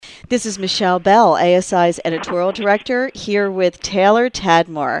This is Michelle Bell, ASI's editorial director, here with Taylor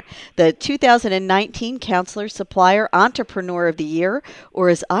Tadmor, the 2019 Counselor Supplier Entrepreneur of the Year, or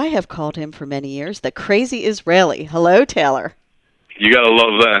as I have called him for many years, the Crazy Israeli. Hello, Taylor. You gotta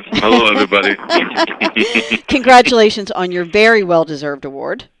love that. Hello, everybody. Congratulations on your very well-deserved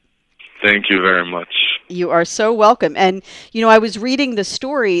award. Thank you very much. You are so welcome. And, you know, I was reading the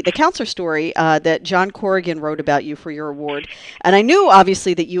story, the counselor story that John Corrigan wrote about you for your award. And I knew,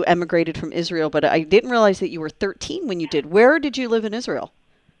 obviously, that you emigrated from Israel, but I didn't realize that you were 13 when you did. Where did you live in Israel?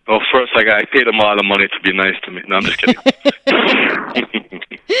 Well, first, I paid him a lot of money to be nice to me. No, I'm just kidding.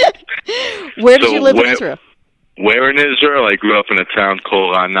 Where did you live in Israel? Where in Israel? I grew up in a town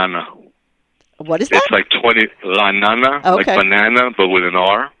called Ra'anana. What is that? It's like Ra'anana, like banana, but with an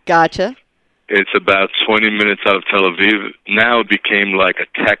R. Gotcha. It's about 20 minutes out of Tel Aviv. Now it became like a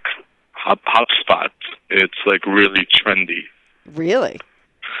tech hotspot. It's like really trendy. Really?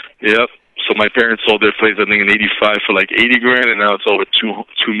 Yep. So my parents sold their place, I think, in '85 for like $80,000, and now it's over $2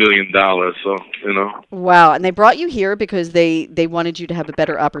 million. So, you know. Wow. And they brought you here because they wanted you to have a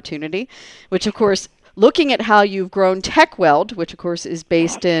better opportunity, which, of course, looking at how you've grown TechWeld, which of course is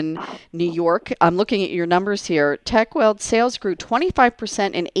based in New York, I'm looking at your numbers here. TechWeld sales grew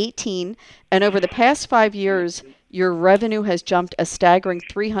 25% in 18, and over the past 5 years, your revenue has jumped a staggering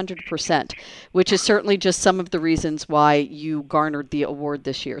 300%, which is certainly just some of the reasons why you garnered the award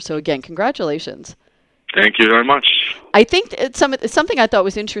this year. So again, congratulations. Thank you very much. I think it's something I thought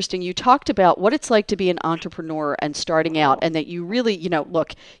was interesting. You talked about what it's like to be an entrepreneur and starting out, and that you really,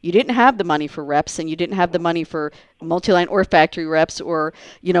 look, you didn't have the money for reps, and you didn't have the money for multi-line or factory reps, or,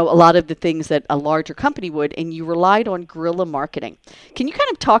 a lot of the things that a larger company would, and you relied on guerrilla marketing. Can you kind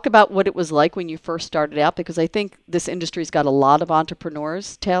of talk about what it was like when you first started out? Because I think this industry's got a lot of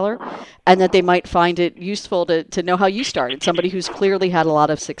entrepreneurs, Taylor, and that they might find it useful to know how you started, somebody who's clearly had a lot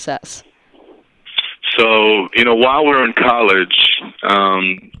of success. So, while we were in college,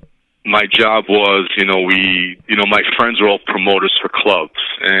 my job was, my friends were all promoters for clubs.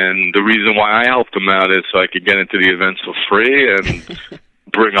 And the reason why I helped them out is so I could get into the events for free and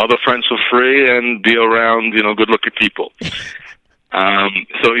bring other friends for free and be around, good-looking people.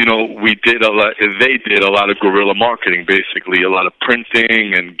 So, we did they did a lot of guerrilla marketing, basically, a lot of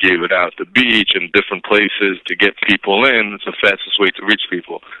printing, and gave it out at the beach and different places to get people in. It's the fastest way to reach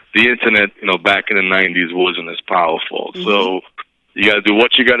people. The internet, back in the 90s wasn't as powerful. Mm-hmm. So you got to do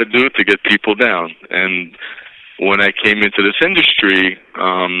what you got to do to get people down. And when I came into this industry,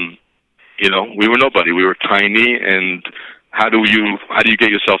 we were nobody. We were tiny, and how do you get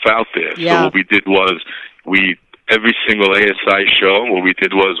yourself out there? Yeah. So what we did was every single ASI show, what we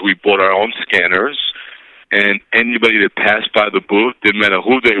did was we bought our own scanners, and anybody that passed by the booth, didn't matter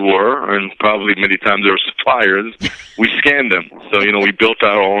who they were, and probably many times they were suppliers, we scanned them. So, we built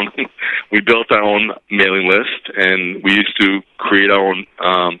our own mailing list, and we used to create our own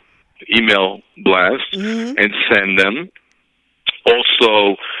email blast and send them.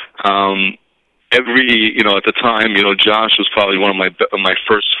 Also, at the time, Josh was probably one of my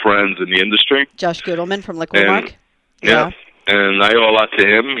first friends in the industry. Josh Goodelman from Liquidmark. Yeah, and I owe a lot to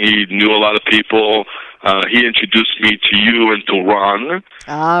him. He knew a lot of people. He introduced me to you and to Ron.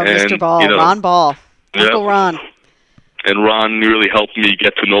 Mr. Ball, Ron Ball, Uncle Ron. And Ron really helped me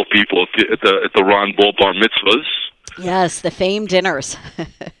get to know people at the Ron Ball bar mitzvahs. Yes, the famed dinners.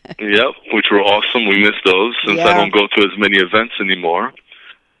 Yep, which were awesome. We miss those since I don't go to as many events anymore.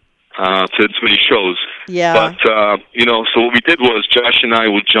 To as many shows. Yeah. But, so what we did was Josh and I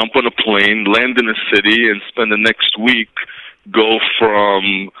would jump on a plane, land in a city, and spend the next week, go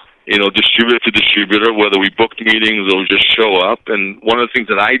from, distributor to distributor, whether we booked meetings or just show up. And one of the things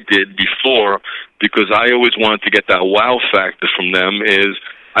that I did before, because I always wanted to get that wow factor from them, is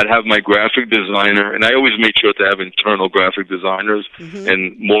I'd have my graphic designer, and I always made sure to have internal graphic designers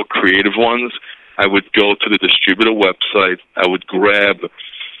and more creative ones. I would go to the distributor website. I would grab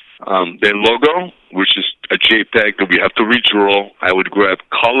their logo, which is a JPEG that we have to redraw. I would grab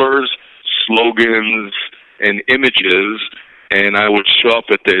colors, slogans, and images, and I would show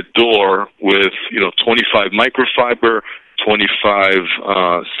up at their door with, 25 microfiber, 25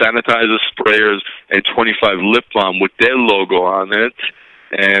 sanitizer sprayers, and 25 lip balm with their logo on it,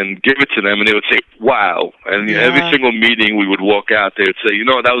 and give it to them, and they would say, wow. And every single meeting we would walk out, they would say,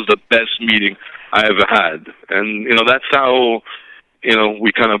 that was the best meeting I ever had. And, that's how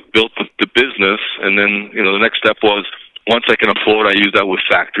we kind of built the business, and then, the next step was, once I can afford, I use that with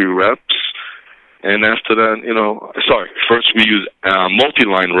factory reps, and after that, first we use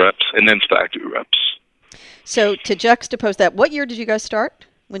multi-line reps, and then factory reps. So to juxtapose that, what year did you guys start?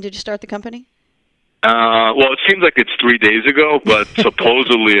 When did you start the company? Well, it seems like it's 3 days ago, but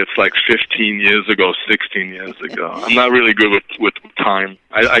supposedly it's like 15 years ago, 16 years ago. I'm not really good with time.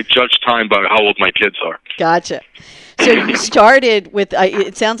 I judge time by how old my kids are. Gotcha. So you started with,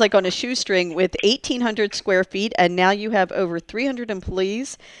 it sounds like on a shoestring, with 1,800 square feet, and now you have over 300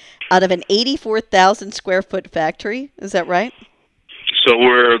 employees out of an 84,000 square foot factory. Is that right? So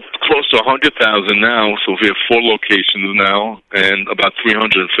we're close to 100,000 now. So we have 4 locations now and about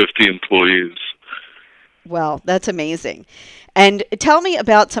 350 employees. Wow, that's amazing. And tell me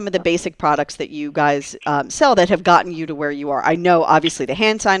about some of the basic products that you guys sell that have gotten you to where you are. I know, obviously, the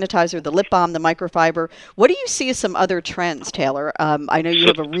hand sanitizer, the lip balm, the microfiber. What do you see as some other trends, Taylor? I know you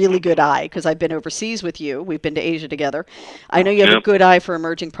have a really good eye because I've been overseas with you. We've been to Asia together. I know you have a good eye for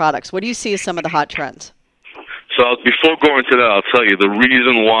emerging products. What do you see as some of the hot trends? So before going to that, I'll tell you, the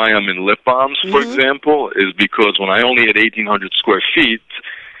reason why I'm in lip balms, for example, is because when I only had 1,800 square feet,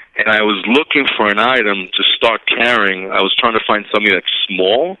 and I was looking for an item to start carrying, I was trying to find something that's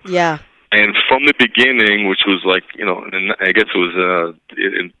small. Yeah. And from the beginning, which was like, I guess it was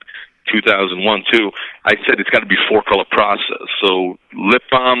in 2001 too, I said it's got to be 4-color process. So lip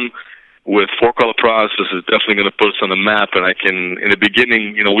balm with 4-color process is definitely going to put us on the map. And I can, in the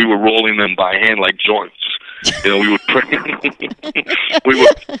beginning, we were rolling them by hand like joints. We would print.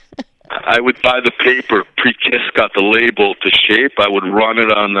 I would buy the paper, pre-kiss, got the label to shape. I would run it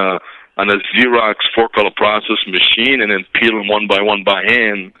on a Xerox 4-color process machine and then peel them one by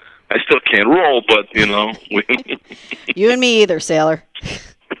hand. I still can't roll, but You and me either, sailor.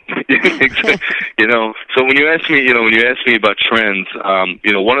 So when you ask me about trends,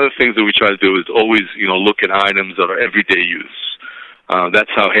 one of the things that we try to do is always, look at items that are everyday use.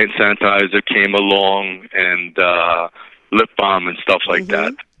 That's how hand sanitizer came along and lip balm and stuff like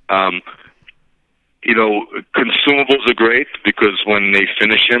that. Consumables are great because when they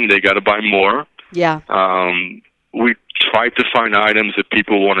finish them, they got to buy more. Yeah. We try to find items that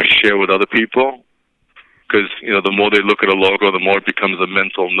people want to share with other people because, the more they look at a logo, the more it becomes a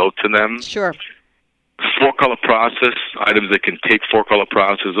mental note to them. Sure. 4-color process, items that can take 4-color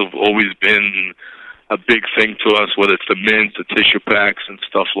process have always been a big thing to us, whether it's the mints, the tissue packs, and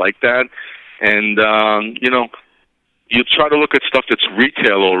stuff like that. And, you try to look at stuff that's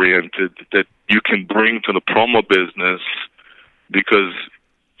retail-oriented that you can bring to the promo business because,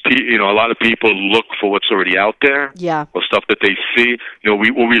 a lot of people look for what's already out there or stuff that they see. What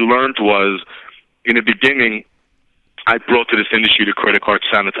we learned was, in the beginning, I brought to this industry the credit card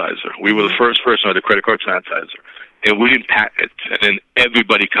sanitizer. We were the first person who had a credit card sanitizer. And we didn't patent it. And then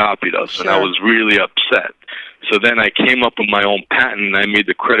everybody copied us, and I was really upset. So then I came up with my own patent, and I made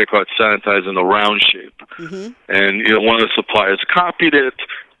the credit card sanitizer in a round shape. And, one of the suppliers copied it.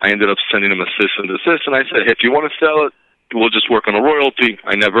 I ended up sending them a cease and desist, and I said, hey, if you want to sell it, we'll just work on a royalty.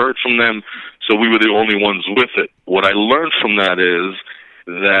 I never heard from them, so we were the only ones with it. What I learned from that is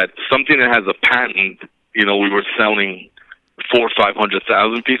that something that has a patent, we were selling 400,000 or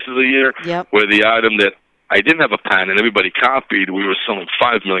 500,000 pieces a year, where the item that I didn't have a patent, everybody copied, we were selling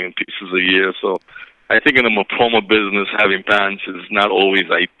 5 million pieces a year. So I think in the promo business, having patents is not always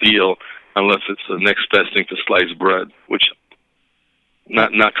ideal unless it's the next best thing to sliced bread, which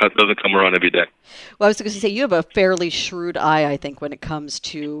doesn't come around every day. Well, I was going to say, you have a fairly shrewd eye, I think, when it comes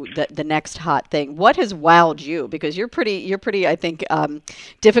to the next hot thing. What has wowed you? Because you're pretty, I think,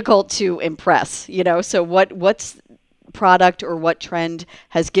 difficult to impress, So what's product or what trend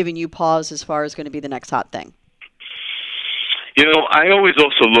has given you pause as far as going to be the next hot thing? I always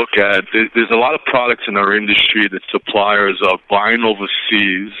also look at, there's a lot of products in our industry that suppliers are buying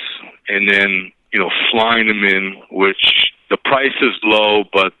overseas and then, flying them in, which the price is low,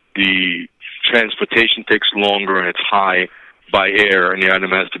 but the transportation takes longer and it's high by air, and the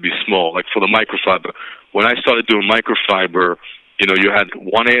item has to be small. Like for the microfiber, when I started doing microfiber, you had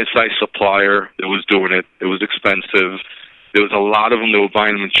one ASI supplier that was doing it. It was expensive. There was a lot of them that were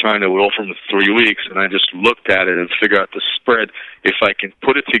buying them in China. We offered them 3 weeks, and I just looked at it and figured out the spread. If I can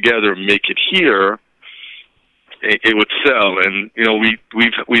put it together and make it here, it would sell. And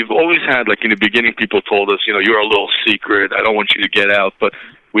we've always had, like in the beginning, people told us, you're a little secret. I don't want you to get out. But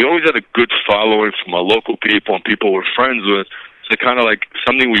we always had a good following from our local people and people we're friends with. So kind of like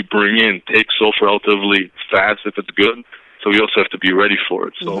something we bring in takes off relatively fast if it's good. So we also have to be ready for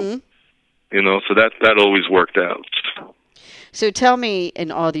it. So, so that always worked out. So tell me, in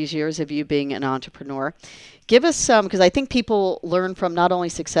all these years of you being an entrepreneur, give us some, because I think people learn from not only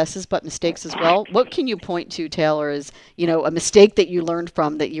successes but mistakes as well. What can you point to, Taylor, as, a mistake that you learned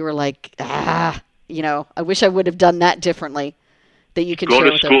from that you were like, I wish I would have done that differently, that you can go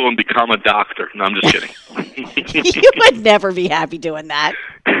share to school and become a doctor. No, I'm just kidding. You would never be happy doing that.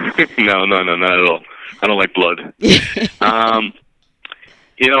 No, not at all. I don't like blood.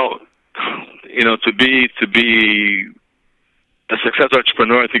 You know, to be a successful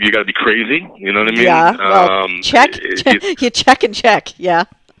entrepreneur, I think you got to be crazy. You know what I mean? Yeah. Well, check. You check and check. Yeah.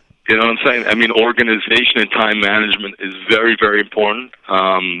 You know what I'm saying? I mean, organization and time management is very, very important.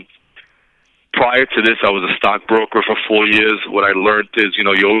 Prior to this, I was a stockbroker for 4 years. What I learned is, you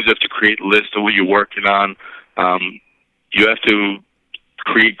always have to create lists of what you're working on. You have to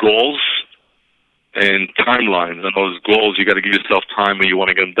create goals and timelines. And those goals, you got to give yourself time when you want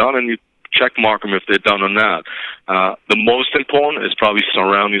to get them done, and you check mark them if they're done or not. The most important is probably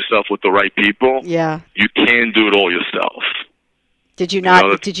surround yourself with the right people. Yeah. You can't do it all yourself. Did you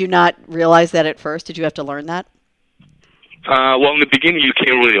not? Did you not realize that at first? Did you have to learn that? Well, in the beginning, you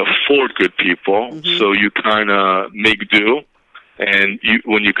can't really afford good people, so you kind of make do. And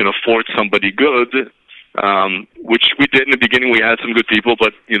when you can afford somebody good, which we did in the beginning, we had some good people,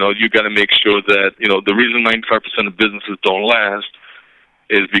 but you got to make sure that the reason 95% of businesses don't last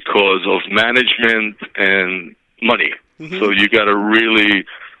is because of management and money. So you got to really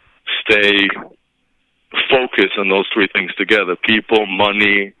stay focused on those three things together: people,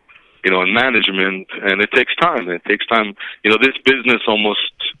 money, and management. And it takes time. This business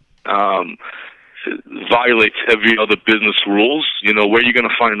almost violates every other business rules. Where you're going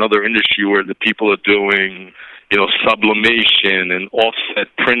to find another industry where the people are doing, sublimation and offset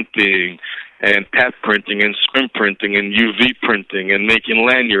printing and pet printing and screen printing and UV printing and making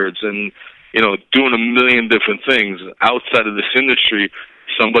lanyards and, doing a million different things outside of this industry.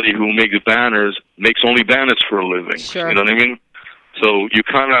 Somebody who makes banners makes only banners for a living. Sure. You know what I mean? So you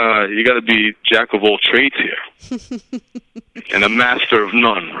got to be jack of all trades here and a master of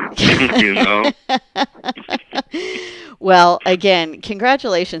none, Well, again,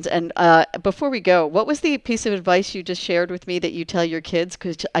 congratulations. And before we go, what was the piece of advice you just shared with me that you tell your kids?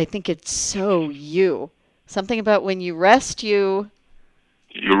 Because I think it's so you. Something about when you rest, you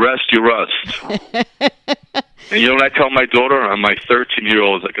rest, you rust. And you know what I tell my daughter? My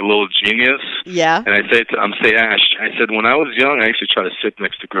 13-year-old is like a little genius. Yeah. And I say, Ash, I said, when I was young, I used to try to sit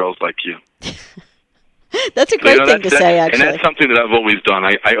next to girls like you. That's a great thing to say, actually. And that's something that I've always done.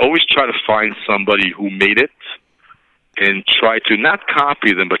 I always try to find somebody who made it and try to not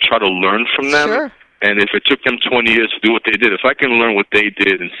copy them, but try to learn from them. Sure. And if it took them 20 years to do what they did, if I can learn what they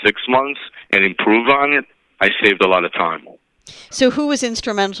did in 6 months and improve on it, I saved a lot of time. So who was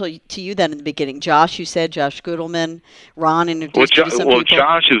instrumental to you then in the beginning? Josh, you said, Josh Gudelman. Ron introduced you to some people.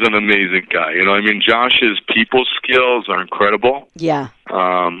 Josh is an amazing guy. Josh's people skills are incredible. Yeah.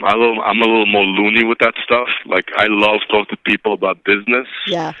 I'm a little more loony with that stuff. Like, I love talking to people about business.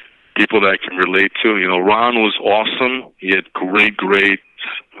 Yeah. People that I can relate to. Ron was awesome. He had great,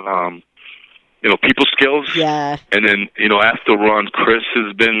 people skills. Yeah. And then, after Ron, Chris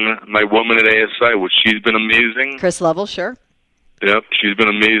has been my woman at ASI, which she's been amazing. Chris Lovell, sure. Yep, she's been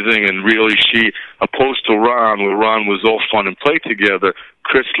amazing, and really opposed to Ron, where Ron was all fun and play together,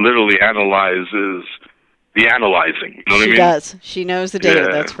 Chris literally analyzes the analyzing. You know what I mean? She does. She knows the data,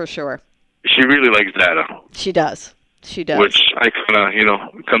 Yeah. that's for sure. She really likes data. She does. Which I kind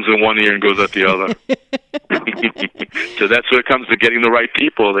of, comes in one ear and goes out the other. So that's where it comes to getting the right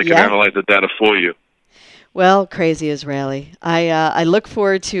people that can analyze the data for you. Well, crazy Israeli. I look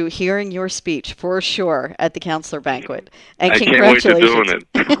forward to hearing your speech for sure at the counselor banquet. And I can't wait to doing it.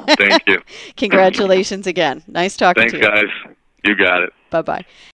 Thank you. Congratulations again. Nice talking to you. Thanks, guys. You got it. Bye-bye.